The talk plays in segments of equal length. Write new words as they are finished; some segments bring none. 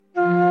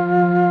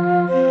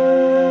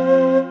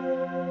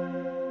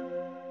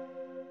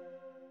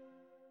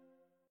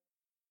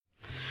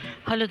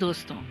Hello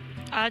दोस्तों,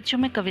 आज जो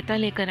मैं कविता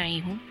लेकर आई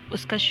हूँ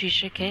उसका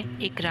शीर्षक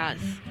है एक राज।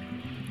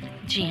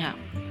 जी हाँ,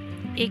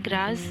 एक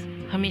राज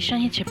हमेशा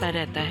ही छिपा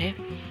रहता है,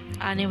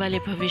 आने वाले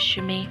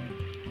भविष्य में,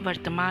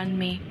 वर्तमान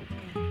में।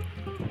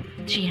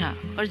 जी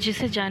हाँ, और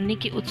जिसे जानने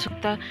की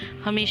उत्सुकता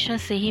हमेशा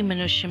से ही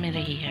मनुष्य में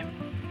रही है।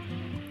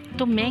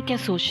 तो मैं क्या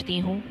सोचती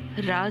हूँ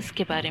राज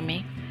के बारे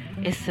में,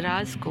 इस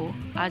राज को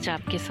आज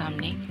आपके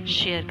सामने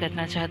शेयर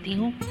करना चाहती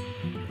हूँ।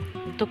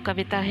 तो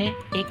कविता है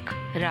एक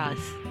राज।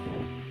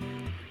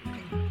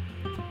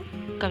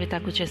 कविता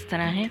कुछ इस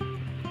तरह है।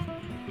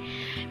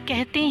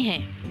 कहते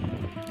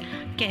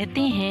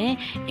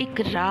हैं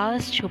एक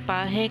राज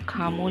छुपा है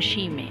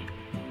खामोशी में,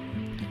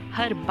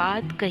 हर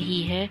बात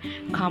कही है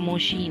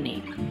खामोशी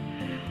ने।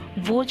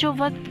 वो जो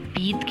वक्त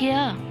बीत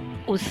गया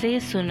उसे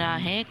सुना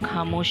है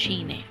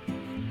खामोशी ने।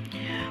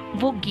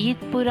 वो गीत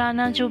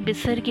पुराना जो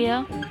बिसर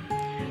गया,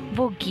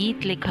 वो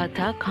गीत लिखा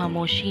था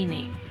खामोशी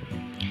ने।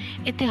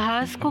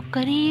 इतिहास को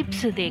करीब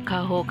से देखा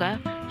होगा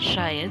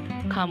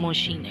शायद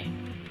खामोशी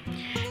ने,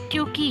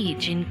 क्योंकि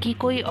जिनकी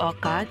कोई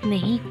औकात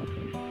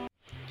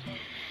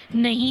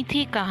नहीं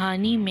थी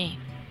कहानी में,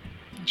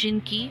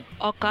 जिनकी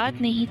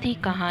औकात नहीं थी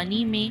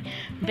कहानी में,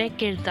 वे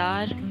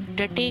किरदार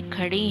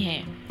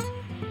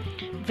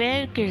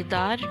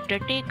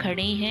डटे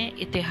खड़े हैं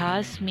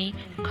इतिहास में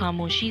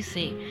खामोशी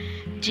से।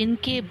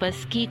 जिनके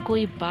बस की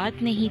कोई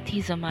बात नहीं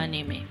थी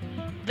ज़माने में,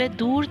 वे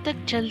दूर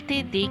तक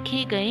चलते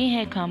देखे गए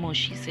हैं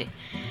खामोशी से।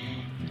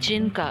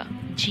 जिनका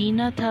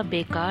जीना था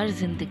बेकार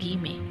ज़िंदगी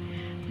में,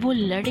 वो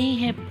लड़े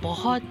हैं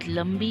बहुत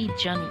लंबी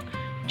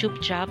जंग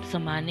चुपचाप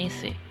ज़माने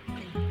से।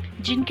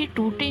 जिनके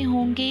टूटे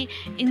होंगे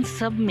इन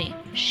सब में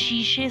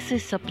शीशे से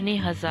सपने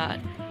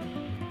हजार,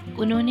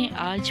 उन्होंने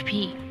आज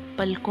भी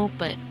पलकों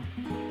पर,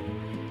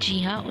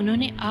 जी हाँ,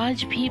 उन्होंने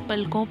आज भी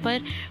पलकों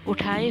पर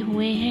उठाए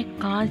हुए हैं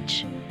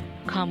कांच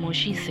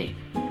खामोशी से।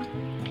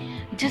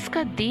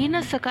 जिसका दे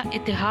न सका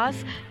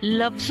इतिहास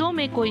लफ्ज़ों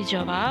में कोई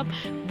जवाब,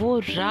 वो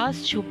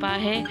राज छुपा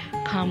है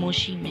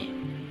खामोशी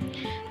में।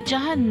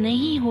 जहाँ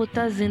नहीं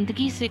होता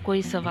जिंदगी से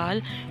कोई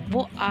सवाल,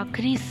 वो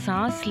आखिरी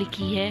सांस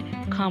लिखी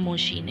है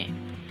खामोशी ने।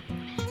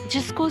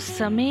 जिसको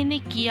समय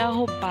ने किया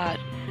हो पार,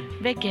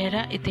 वह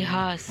गहरा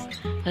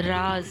इतिहास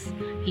राज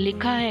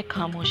लिखा है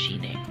खामोशी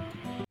ने।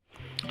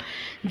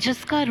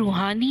 जिसका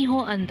रूहानी हो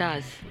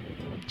अंदाज,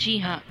 जी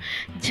हाँ,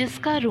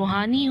 जिसका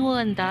रूहानी हो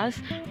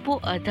अंदाज, वो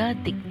अदा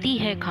दिखती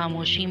है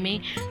खामोशी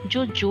में।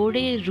 जो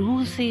जोड़े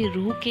रूह से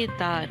रूह के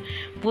तार,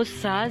 वो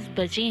साज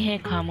बजे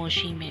हैं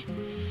खामोशी में।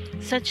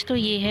 सच तो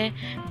ये है,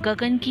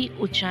 गगन की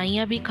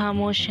ऊंचाइयां भी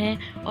खामोश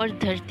हैं और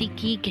धरती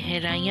की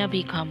गहराइयां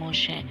भी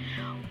खामोश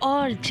हैं।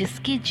 और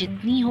जिसकी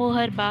जितनी हो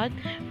हर बात,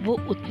 वो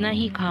उतना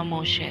ही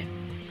खामोश है।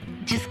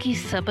 जिसकी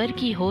सब्र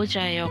की हो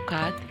जाए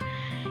औकात,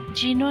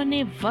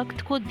 जिन्होंने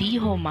वक्त को दी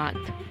हो मात,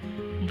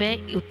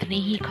 वह उतने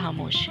ही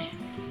खामोश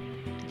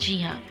हैं।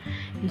 जी हाँ,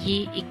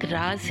 ये एक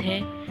राज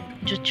है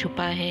जो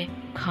छुपा है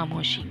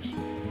खामोशी में।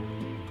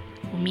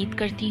 उम्मीद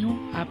करती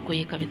हूँ आपको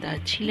ये कविता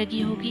अच्छी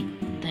लगी होगी।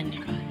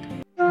 धन्यवाद।